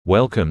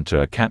Welcome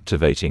to a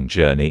captivating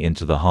journey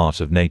into the heart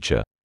of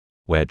nature,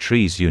 where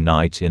trees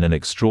unite in an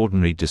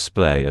extraordinary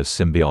display of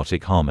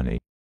symbiotic harmony.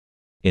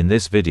 In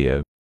this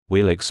video,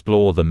 we'll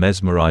explore the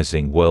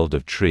mesmerizing world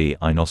of tree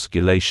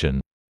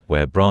inosculation,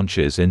 where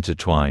branches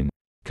intertwine,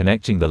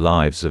 connecting the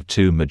lives of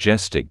two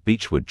majestic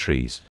beechwood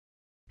trees.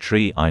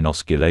 Tree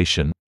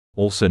inosculation,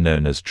 also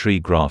known as tree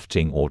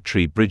grafting or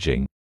tree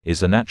bridging,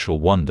 is a natural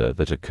wonder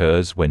that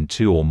occurs when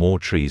two or more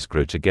trees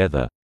grow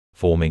together,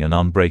 forming an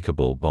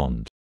unbreakable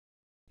bond.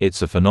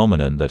 It's a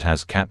phenomenon that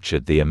has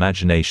captured the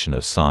imagination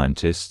of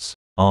scientists,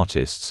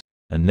 artists,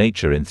 and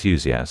nature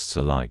enthusiasts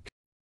alike.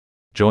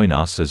 Join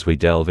us as we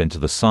delve into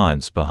the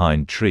science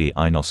behind tree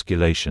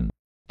inosculation.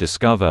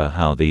 Discover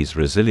how these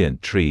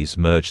resilient trees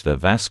merge their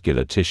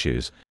vascular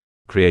tissues,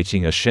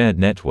 creating a shared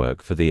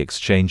network for the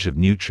exchange of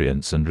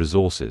nutrients and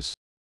resources.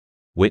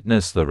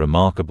 Witness the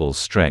remarkable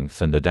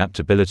strength and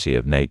adaptability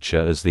of nature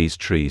as these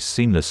trees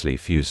seamlessly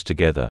fuse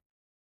together.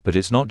 But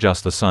it's not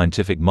just the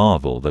scientific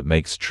marvel that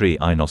makes tree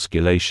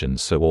inosculation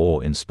so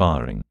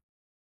awe-inspiring.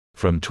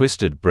 From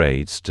twisted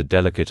braids to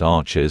delicate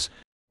arches,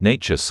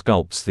 nature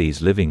sculpts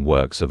these living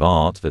works of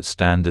art that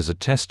stand as a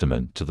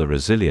testament to the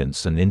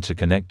resilience and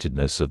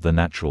interconnectedness of the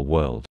natural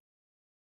world.